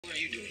What are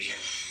you doing here?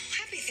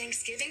 Happy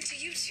Thanksgiving to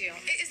you two.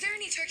 Is there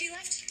any turkey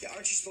left? Yeah,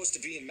 aren't you supposed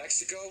to be in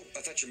Mexico? I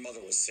thought your mother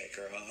was sick,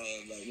 or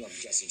I'm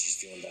guessing she's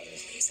feeling better.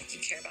 Please, like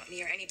you care about me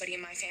or anybody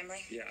in my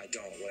family. Yeah, I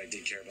don't. What I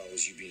did care about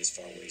was you being as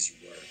far away as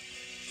you were.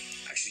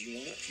 Actually,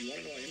 you wanna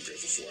know what I am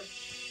grateful for?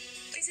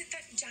 Is it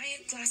that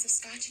giant glass of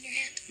scotch in your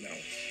hand? No,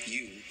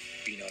 you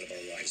being out of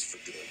our lives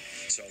for good.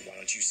 So why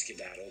don't you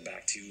skedaddle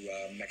back to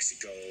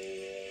Mexico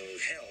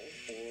or hell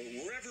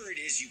or wherever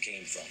it is you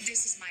came from?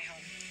 This is my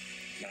home.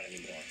 Not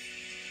anymore.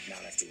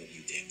 Not after what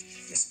you did,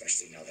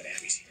 especially now that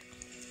Abby's here.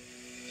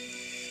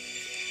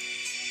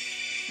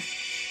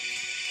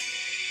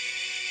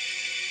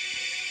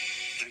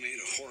 I made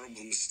a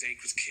horrible mistake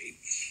with Kate.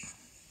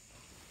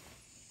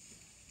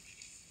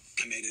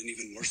 I made an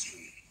even worse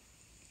one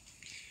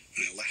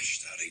when I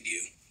lashed out at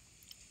you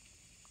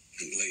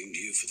and blamed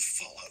you for the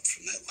fallout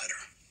from that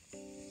letter.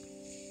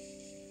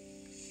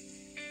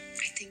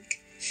 I think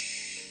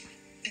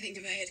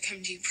if I had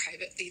come to you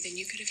privately, then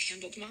you could have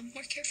handled Mom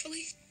more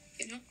carefully,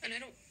 you know? And I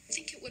don't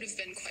think it would have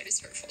been quite as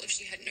hurtful if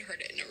she hadn't heard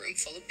it in a room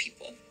full of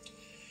people.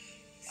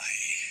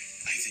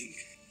 I think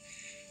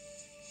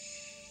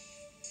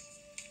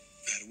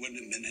that it wouldn't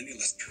have been any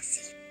less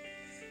hurtful.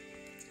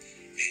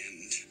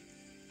 And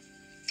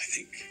I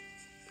think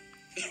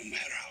no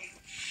matter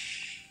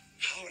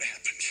how it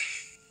happened,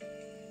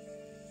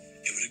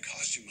 it would have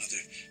caused your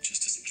mother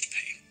just as much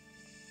pain.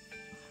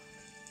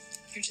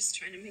 You're just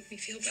trying to make me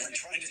feel better. I'm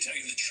trying to tell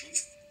you the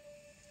truth.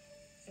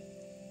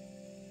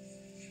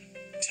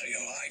 Tell you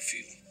how I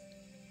feel.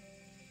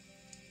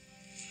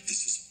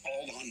 This is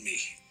all on me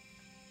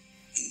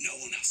and no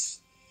one else.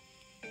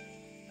 And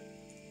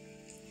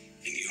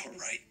you're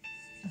right.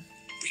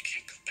 We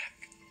can't go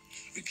back.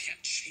 We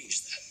can't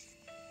change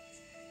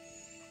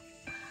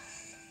that.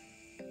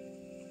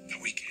 But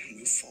we can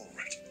move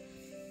forward.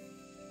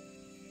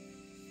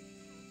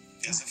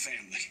 As a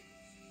family.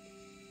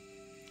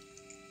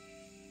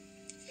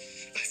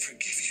 I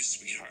forgive you,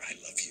 sweetheart. I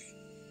love you.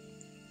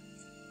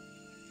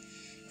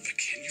 But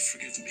can you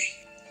forgive me?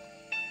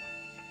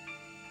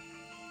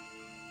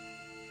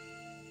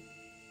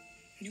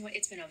 You know what?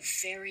 It's been a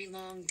very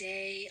long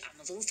day. I'm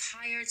a little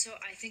tired, so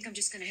I think I'm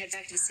just going to head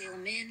back to the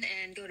Salem Inn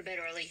and go to bed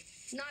early.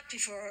 Not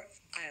before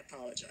I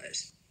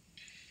apologize.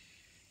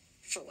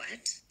 For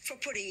what? For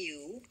putting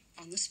you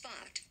on the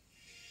spot.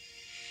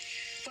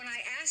 When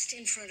I asked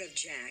in front of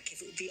Jack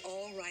if it would be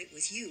all right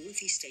with you if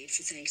he stayed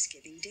for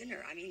Thanksgiving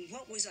dinner, I mean,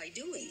 what was I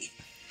doing?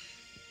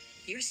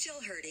 You're still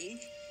hurting,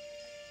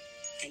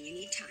 and you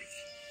need time.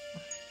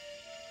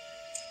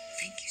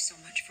 Thank you so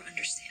much for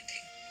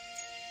understanding.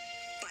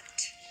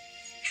 But,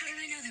 How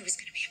did I know there was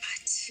going to be a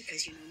but?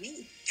 because you know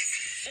me.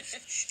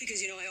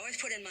 Because, I always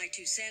put in my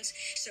 2 cents,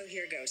 so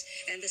here goes.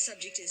 And the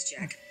subject is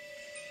Jack.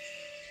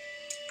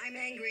 I'm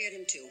angry at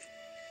him, too.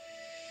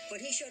 When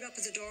he showed up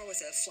at the door with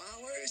the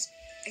flowers,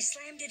 I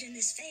slammed it in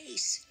his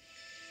face.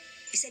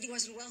 He said he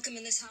wasn't welcome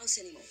in this house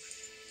anymore.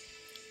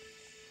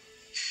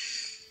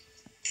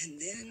 And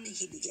then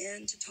he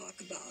began to talk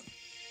about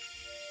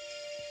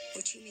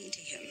what you mean to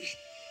him.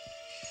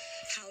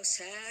 How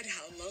sad,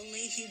 how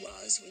lonely he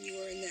was when you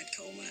were in that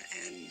coma,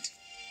 and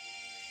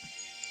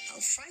how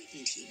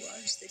frightened he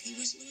was that he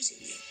was losing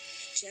you.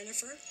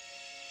 Jennifer,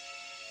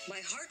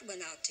 my heart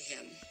went out to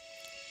him.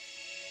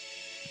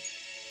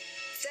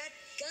 That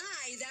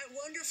guy, that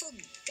wonderful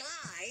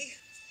guy,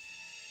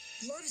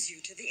 loves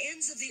you to the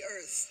ends of the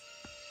earth.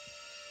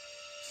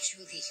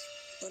 Julie.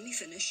 Let me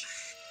finish.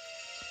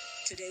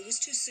 Today was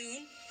too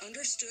soon,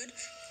 understood.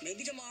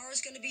 Maybe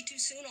tomorrow's going to be too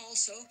soon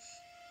also.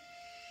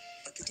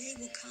 But the day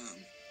will come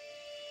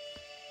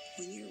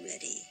when you're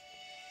ready.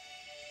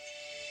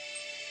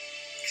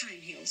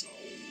 Time heals all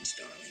wounds,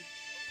 darling.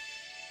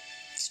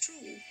 It's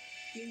true.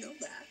 You know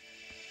that.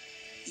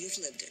 You've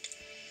lived it.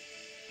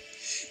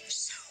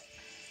 So,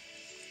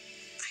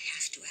 I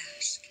have to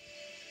ask,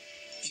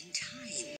 in time,